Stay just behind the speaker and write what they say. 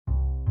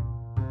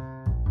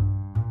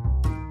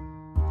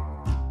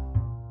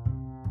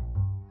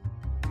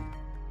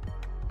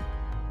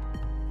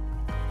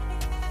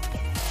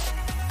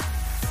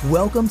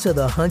Welcome to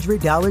the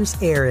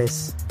 $100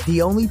 Heiress,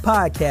 the only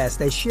podcast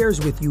that shares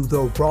with you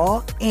the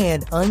raw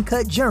and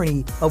uncut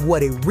journey of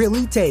what it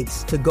really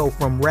takes to go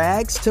from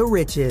rags to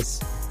riches.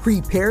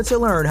 Prepare to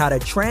learn how to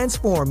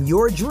transform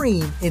your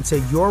dream into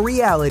your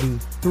reality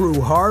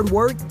through hard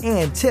work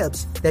and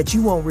tips that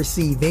you won't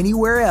receive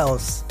anywhere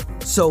else.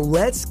 So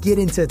let's get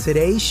into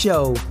today's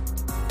show.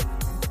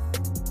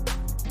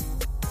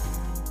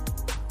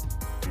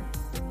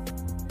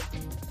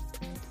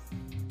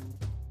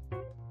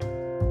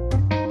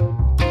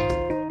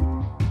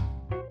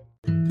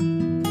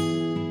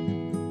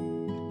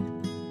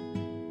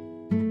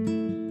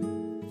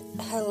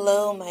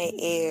 Hello, my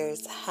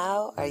ears.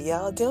 How are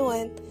y'all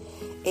doing?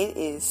 It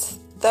is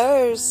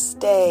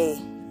Thursday.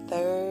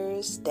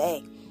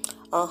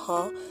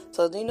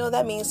 So do you know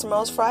that means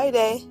tomorrow's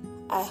Friday?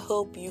 I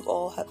hope you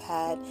all have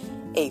had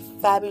a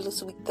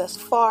fabulous week thus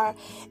far.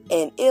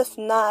 And if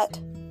not,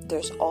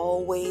 there's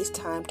always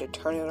time to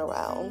turn it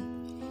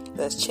around.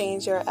 Let's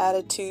change our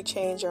attitude,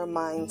 change our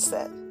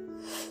mindset.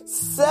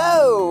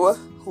 So,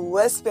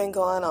 what's been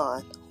going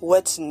on?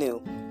 What's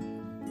new?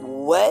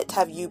 What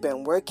have you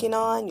been working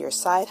on? Your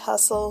side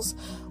hustles?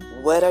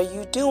 What are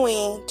you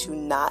doing to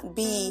not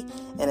be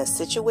in a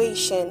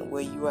situation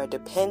where you are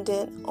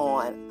dependent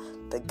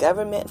on the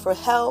government for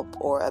help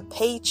or a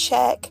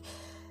paycheck?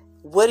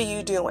 What are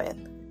you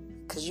doing?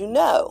 Because you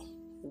know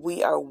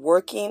we are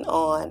working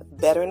on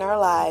bettering our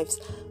lives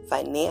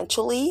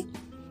financially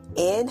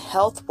and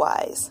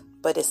health-wise.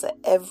 But it's an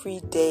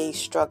everyday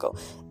struggle.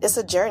 It's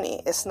a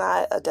journey. It's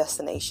not a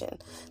destination.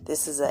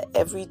 This is an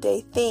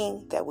everyday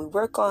thing that we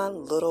work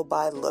on little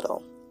by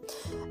little.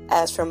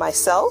 As for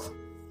myself,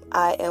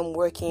 I am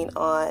working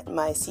on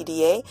my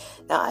CDA.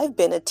 Now, I've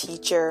been a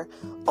teacher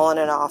on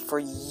and off for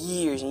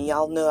years. And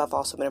y'all know I've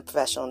also been a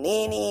professional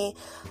nanny,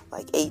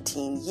 like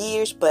 18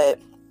 years. But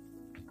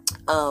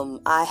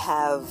I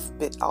have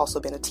also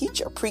been a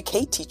teacher, a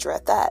pre-K teacher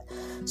at that.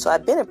 So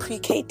I've been a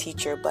pre-K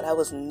teacher, but I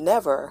was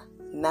never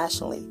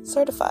nationally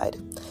certified.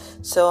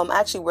 So I'm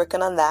actually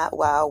working on that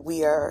while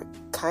we are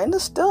kind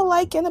of still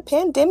like in a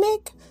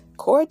pandemic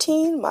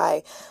quarantine.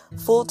 My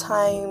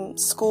full-time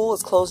school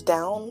is closed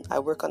down. I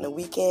work on the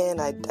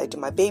weekend. I do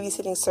my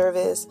babysitting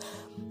service,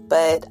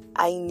 but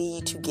I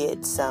need to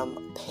get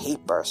some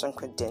paper, some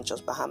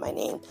credentials behind my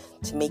name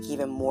to make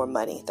even more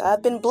money.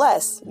 I've been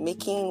blessed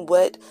making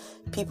what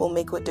people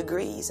make with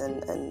degrees,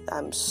 and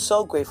I'm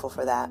so grateful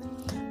for that.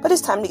 But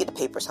it's time to get the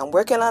paper, so I'm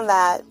working on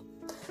that.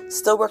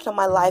 Still working on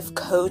my life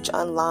coach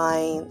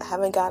online. I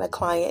haven't got a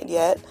client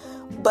yet,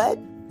 but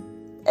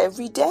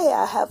every day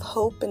I have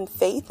hope and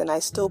faith, and I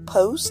still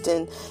post,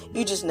 and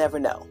you just never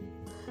know.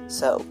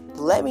 So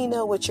let me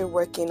know what you're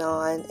working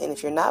on, and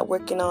if you're not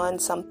working on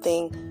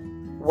something,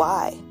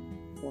 why?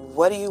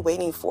 What are you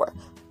waiting for?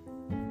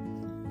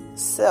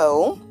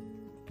 So,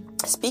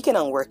 speaking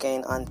on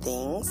working on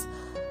things,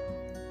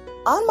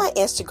 on my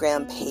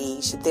Instagram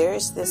page,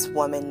 there's this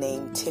woman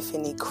named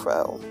Tiffany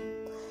Crow.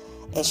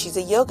 And she's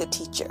a yoga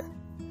teacher,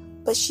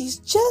 but she's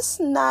just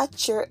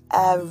not your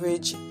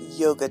average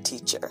yoga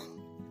teacher.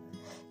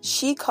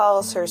 She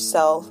calls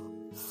herself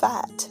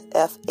fat,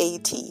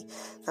 F-A-T.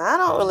 Now, I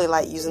don't really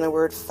like using the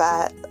word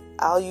fat.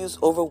 I'll use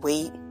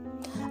overweight.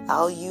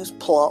 I'll use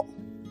plump.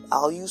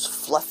 I'll use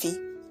fluffy.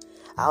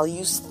 I'll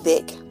use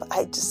thick.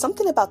 But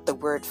something about the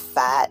word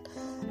fat,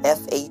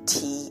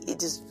 F-A-T,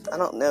 I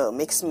don't know, it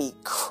makes me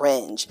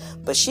cringe.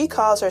 But she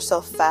calls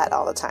herself fat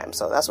all the time,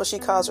 so that's what she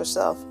calls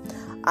herself.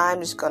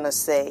 I'm just going to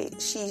say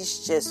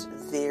she's just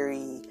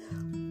very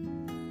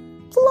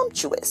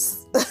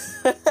voluptuous.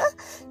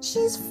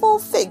 She's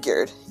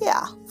full-figured.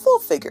 Yeah,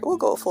 full-figured. We'll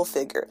go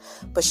full-figured.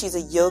 But she's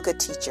a yoga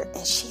teacher,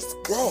 and she's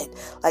good.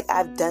 Like,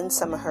 I've done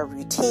some of her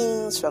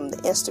routines from the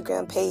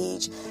Instagram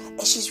page,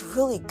 and she's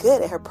really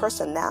good, and her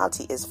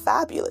personality is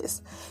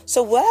fabulous.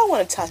 So what I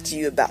want to talk to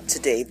you about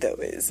today, though,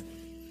 is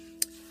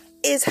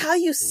how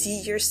you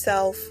see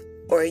yourself,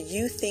 or are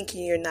you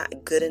thinking you're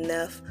not good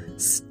enough,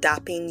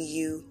 stopping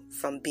you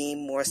from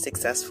being more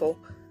successful?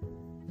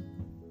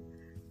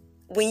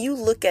 When you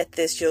look at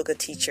this yoga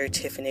teacher,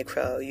 Tiffany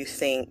Crow, you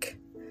think,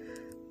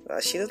 well,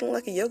 she doesn't look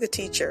like a yoga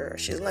teacher.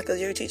 She doesn't look like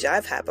a yoga teacher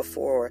I've had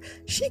before.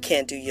 She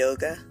can't do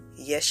yoga.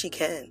 Yes, she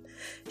can.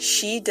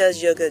 She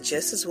does yoga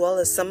just as well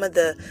as some of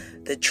the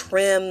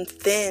trim,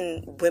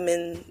 thin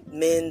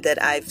men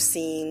that I've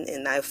seen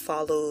and I've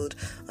followed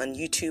on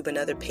YouTube and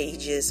other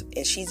pages.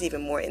 And she's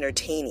even more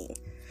entertaining.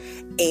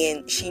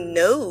 And she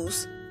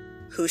knows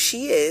who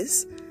she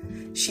is.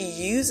 She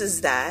uses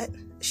that.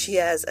 She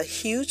has a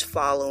huge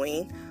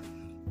following,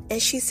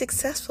 and she's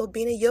successful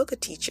being a yoga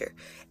teacher.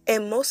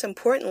 And most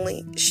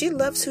importantly, she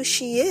loves who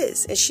she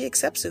is, and she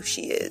accepts who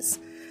she is.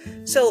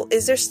 So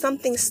is there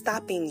something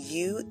stopping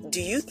you?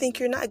 Do you think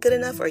you're not good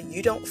enough, or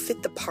you don't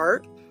fit the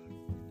part?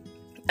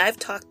 I've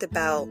talked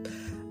about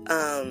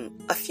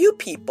a few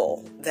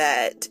people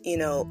that,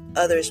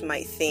 others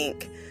might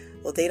think,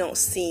 well, they don't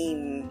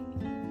seem,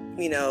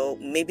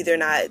 maybe they're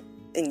not,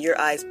 in your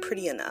eyes,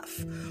 pretty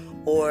enough.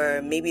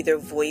 Or maybe their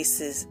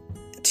voices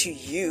to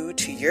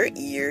your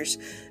ears,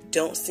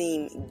 don't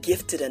seem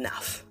gifted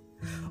enough.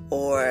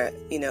 or,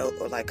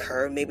 or like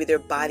her, maybe their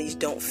bodies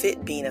don't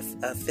fit being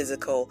a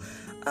physical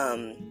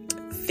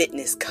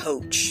fitness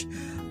coach.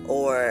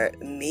 Or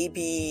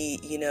maybe,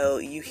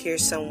 you hear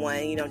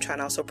someone, I'm trying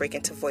to also break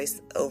into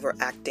voice over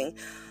acting,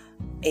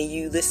 and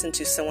you listen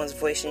to someone's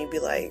voice and you be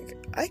like,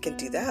 I can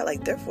do that.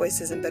 Like, their voice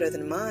isn't better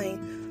than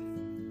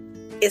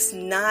mine. It's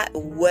not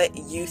what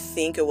you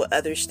think or what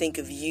others think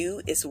of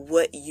you. It's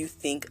what you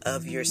think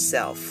of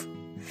yourself.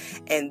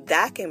 And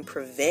that can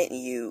prevent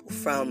you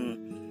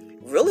from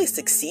really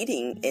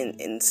succeeding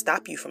and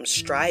stop you from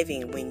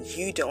striving when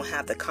you don't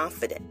have the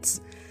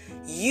confidence.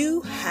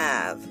 You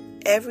have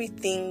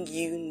everything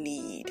you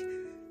need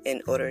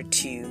in order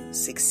to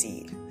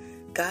succeed.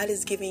 God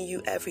is giving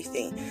you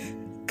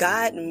everything.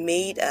 God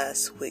made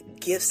us with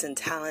gifts and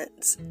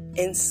talents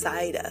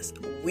inside us.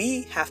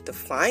 We have to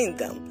find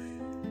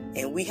them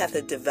and we have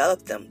to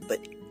develop them.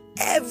 But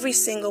every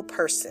single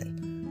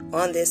person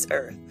on this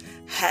earth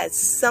has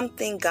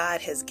something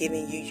God has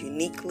given you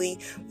uniquely,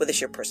 whether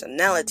it's your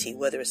personality,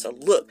 whether it's a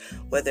look,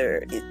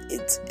 whether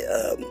it's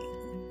a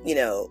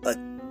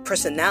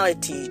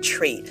personality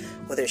trait,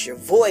 whether it's your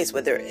voice,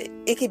 whether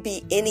it could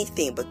be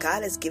anything, but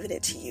God has given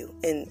it to you,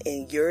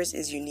 and yours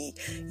is unique.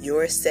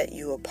 Yours set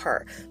you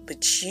apart,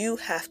 but you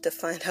have to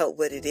find out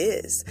what it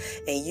is,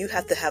 and you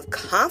have to have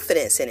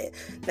confidence in it.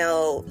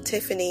 Now,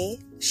 Tiffany,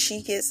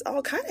 she gets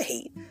all kind of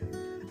hate.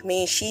 I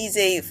mean, she's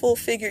a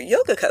full-figured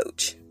yoga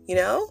coach,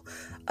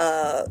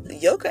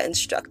 yoga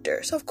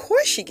instructor. So of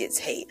course she gets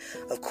hate.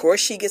 Of course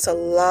she gets a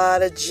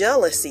lot of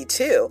jealousy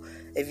too.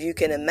 If you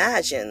can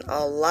imagine,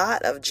 a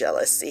lot of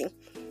jealousy.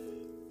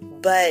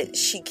 But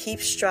she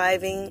keeps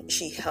striving.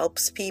 She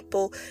helps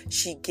people.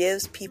 She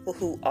gives people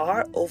who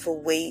are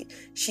overweight,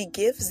 she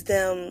gives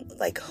them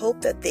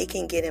hope that they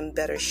can get in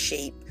better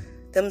shape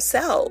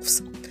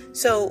themselves.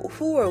 So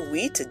who are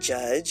we to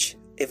judge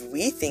if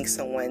we think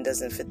someone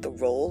doesn't fit the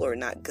role or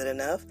not good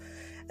enough?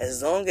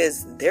 As long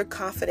as they're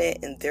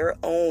confident in their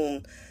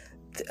own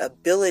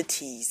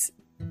abilities,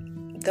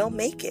 they'll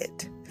make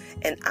it.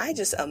 And I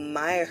just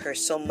admire her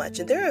so much.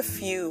 And there are a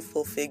few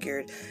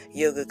full-figured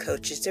yoga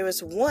coaches. There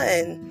was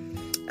one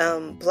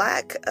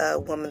black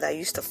woman that I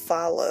used to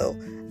follow.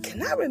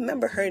 Cannot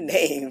remember her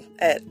name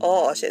at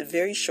all. She had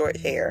very short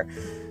hair.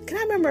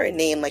 Cannot remember her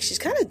name. She's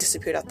kind of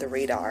disappeared off the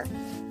radar.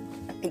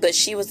 But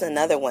she was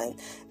another one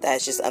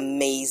that's just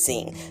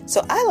amazing.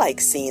 So I like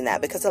seeing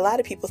that because a lot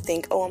of people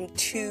think, oh, I'm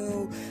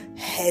too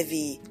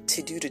heavy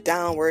to do the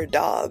downward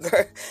dog.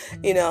 Or,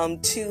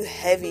 I'm too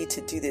heavy to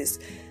do this.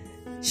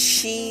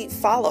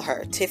 Follow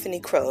her,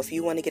 Tiffany Crow, if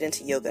you want to get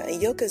into yoga. And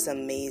yoga is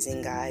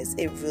amazing, guys.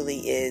 It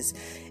really is.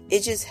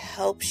 It just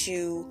helps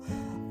you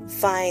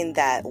find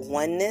that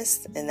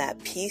oneness and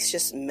that peace.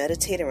 Just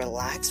meditate and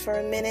relax for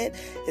a minute.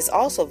 It's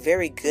also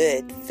very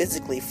good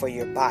physically for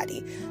your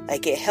body.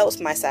 It helps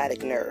my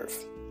sciatic nerve.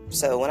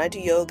 So when I do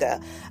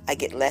yoga, I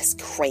get less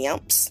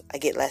cramps, I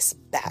get less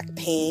back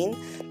pain,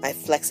 my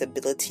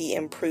flexibility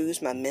improves,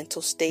 my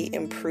mental state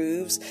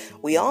improves.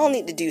 We all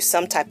need to do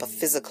some type of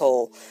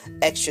physical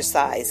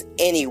exercise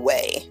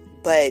anyway,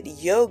 but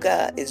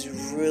yoga is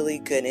really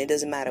good, and it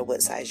doesn't matter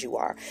what size you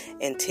are.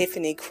 And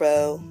Tiffany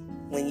Crow,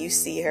 when you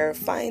see her,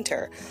 find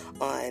her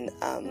on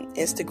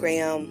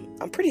Instagram.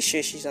 I'm pretty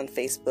sure she's on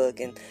Facebook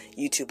and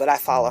YouTube, but I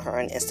follow her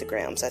on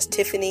Instagram. So that's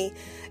Tiffany,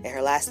 and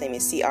her last name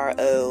is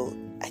CRO,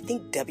 I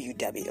think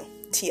WW,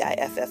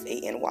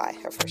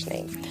 TIFFANY, her first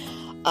name.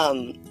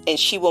 And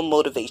she will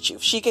motivate you.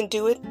 If she can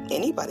do it,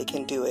 anybody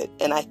can do it.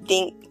 And I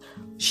think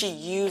she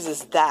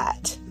uses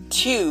that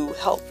to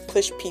help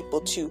push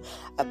people to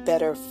a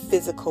better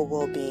physical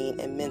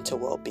well-being and mental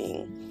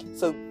well-being.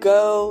 So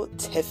go,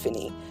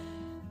 Tiffany.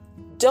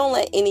 Don't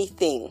let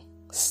anything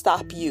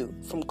stop you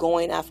from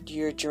going after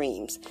your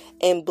dreams,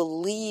 and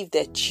believe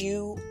that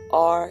you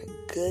are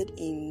good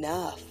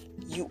enough.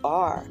 You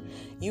are.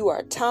 You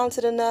are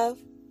talented enough.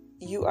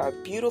 You are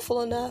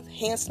beautiful enough,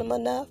 handsome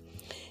enough.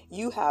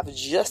 You have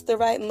just the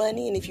right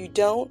money, and if you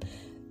don't,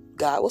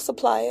 God will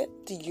supply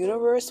it. The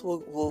universe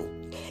will,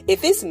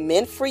 if it's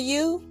meant for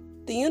you,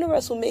 the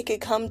universe will make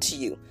it come to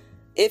you.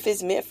 If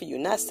it's meant for you.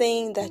 Not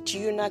saying that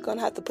you're not going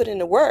to have to put in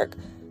the work.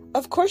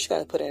 Of course you're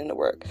going to put in the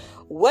work.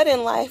 What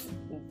in life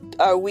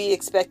are we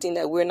expecting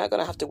that we're not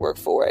going to have to work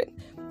for it?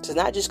 It's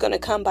not just going to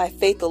come by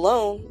faith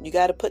alone. You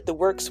got to put the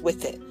works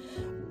with it.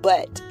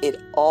 But it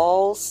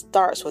all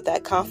starts with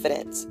that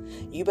confidence.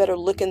 You better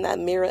look in that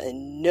mirror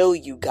and know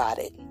you got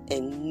it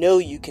and know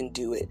you can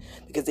do it.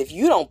 Because if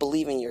you don't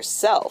believe in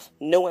yourself,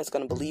 no one's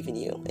going to believe in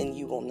you, and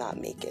you will not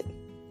make it.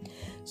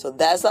 So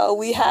that's all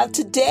we have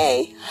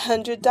today.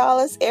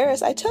 $100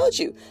 Eris. I told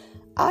you,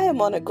 I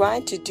am on a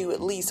grind to do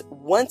at least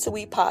once a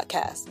week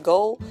podcast.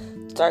 Goal,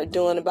 start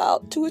doing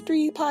about 2 or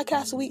 3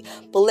 podcasts a week.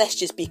 But let's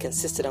just be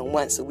consistent on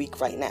once a week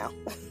right now.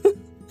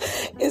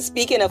 And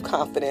speaking of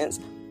confidence,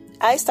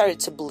 I started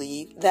to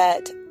believe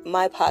that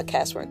my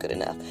podcasts weren't good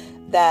enough,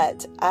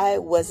 that I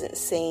wasn't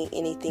saying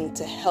anything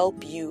to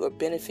help you or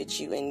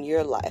benefit you in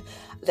your life,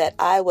 that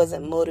I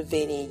wasn't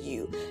motivating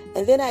you.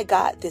 And then I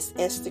got this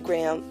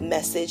Instagram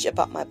message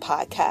about my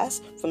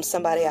podcast from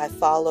somebody I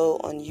follow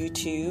on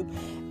YouTube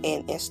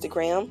and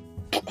Instagram.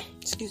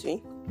 excuse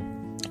me.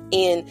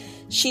 And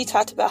she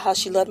talked about how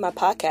she loved my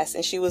podcast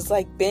and she was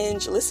like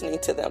binge listening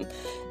to them.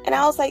 And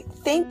I was like,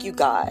 thank you,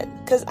 God,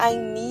 because I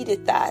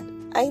needed that.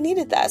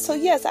 So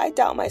yes, I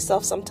doubt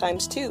myself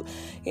sometimes too.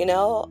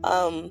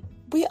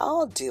 We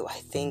all do, I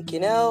think,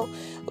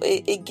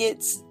 it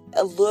gets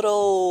a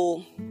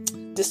little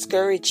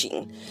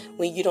discouraging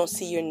when you don't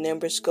see your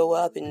numbers go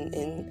up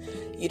and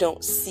you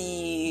don't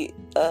see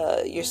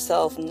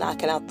yourself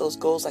knocking out those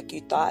goals like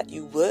you thought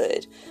you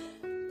would.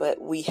 But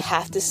we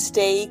have to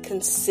stay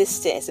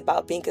consistent. It's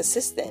about being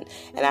consistent.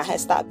 And I had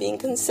stopped being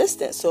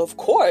consistent. So, of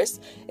course,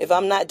 if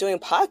I'm not doing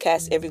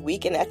podcasts every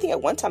week, and I think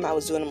at one time I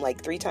was doing them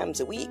like 3 times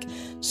a week.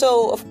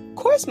 So, of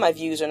course, my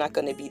views are not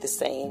going to be the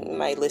same.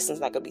 My listen's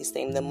not going to be the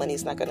same. The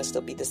money's not going to still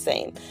be the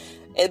same.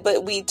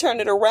 But we turn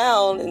it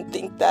around and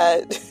think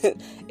that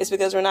it's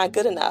because we're not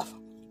good enough.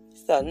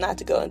 So, not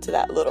to go into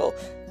that little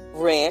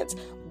rant,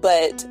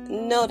 but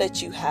know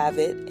that you have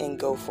it and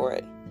go for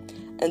it.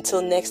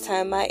 Until next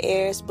time, my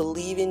heirs,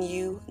 believe in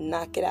you,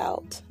 knock it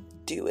out,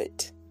 do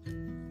it.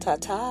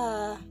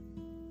 Ta-ta.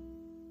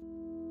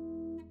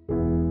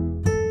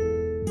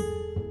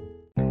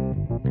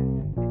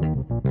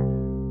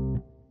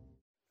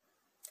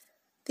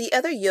 The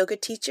other yoga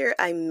teacher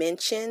I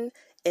mentioned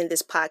in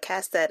this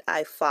podcast that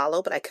I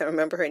follow, but I can't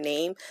remember her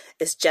name,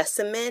 is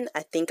Jessamyn.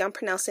 I think I'm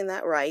pronouncing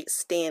that right.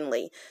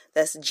 Stanley.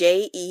 That's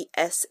Jessamyn.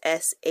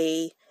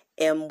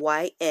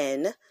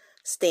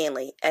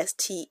 Stanley,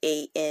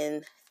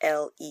 Stanley.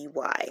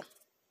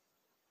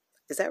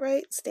 Is that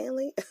right?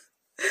 Stanley?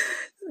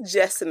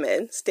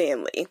 Jessamyn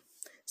Stanley.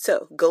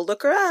 So go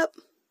look her up.